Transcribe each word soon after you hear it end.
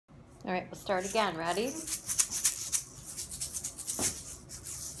All right, we'll start again. Ready?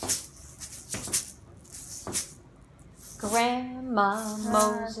 Grandma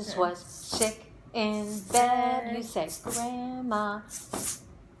Moses was sick in bed. You say, Grandma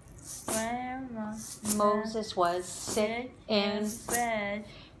Moses was sick in bed.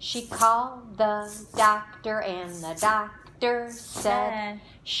 She called the doctor and the doctor said,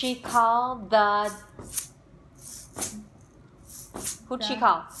 she called the... Who'd she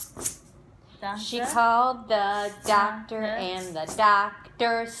call? Doctor? She called the doctor and the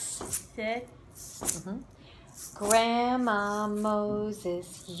doctor said, Grandma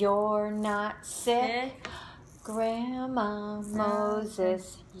Moses, you're not sick. Grandma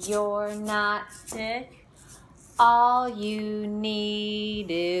Moses, you're not sick. All you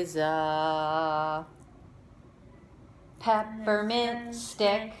need is a peppermint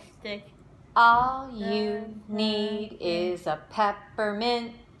stick. All you need is a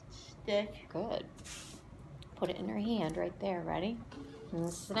peppermint stick. Good. Put it in her hand right there. Ready? And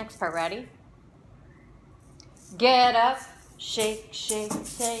this is the next part. Ready? Get up, shake, shake,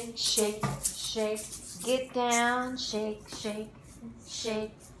 shake, shake, shake. Get down, shake, shake,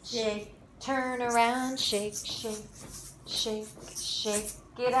 shake, shake. Turn around, shake, shake, shake, shake.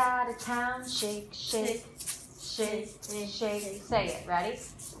 Get out of town, shake, shake, shake, shake. Say it, ready?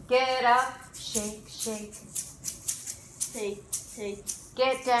 Get up, shake, shake, shake, shake.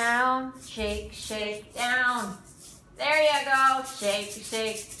 Get down, shake, shake, down. There you go, shake,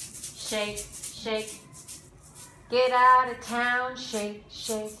 shake, shake, shake. Get out of town, shake,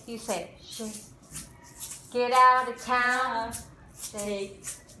 shake. You say it, shake. Get out of town, shake,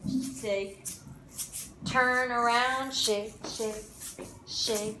 shake. Turn around, shake, shake,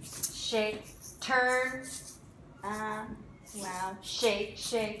 shake, shake. Turn around, shake,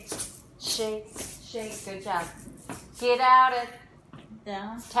 shake, shake, shake. Good job. Get out of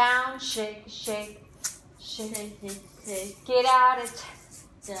town, shake, shake, shake, shake. Get out of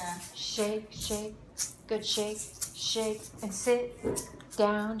town, shake, shake. Good, shake, shake, and sit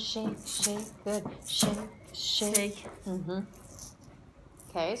down, shake, shake. Good, shake, shake.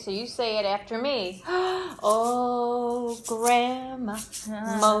 Okay, so you say it after me. Oh, Grandma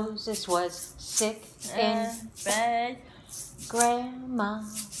Moses was sick in bed. Grandma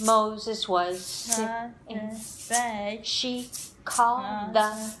Moses was sick in bed. She called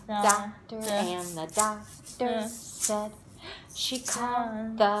the doctor and the doctor said, she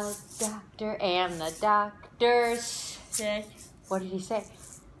called the doctor and the doctor said, what did he say?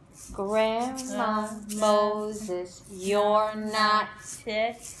 Grandma Moses, you're not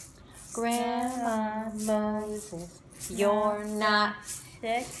sick. Grandma Moses, you're not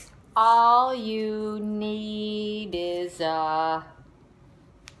sick. All you need is a...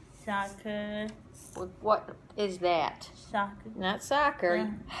 Soccer. What is that? Soccer. Not soccer.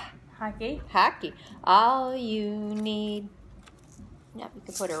 Hockey. Hockey. All you need... Yep, you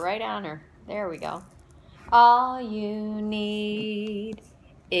can put it right on her. There we go. All you need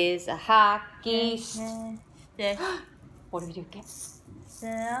is a hockey stick. What do we do?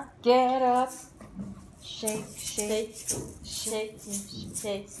 Get up. Shake, shake, shake,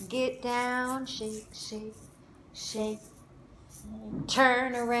 shake. Get down. Shake, shake, shake.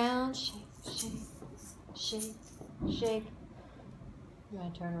 Turn around. Shake, shake, shake, shake. You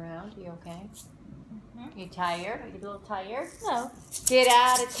want to turn around? You okay? You tired? Are you a little tired? No. Get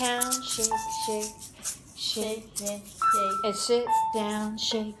out of town, shake, shake, shake, shake, and sit down,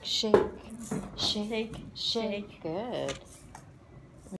 shake, shake, shake, shake. Good.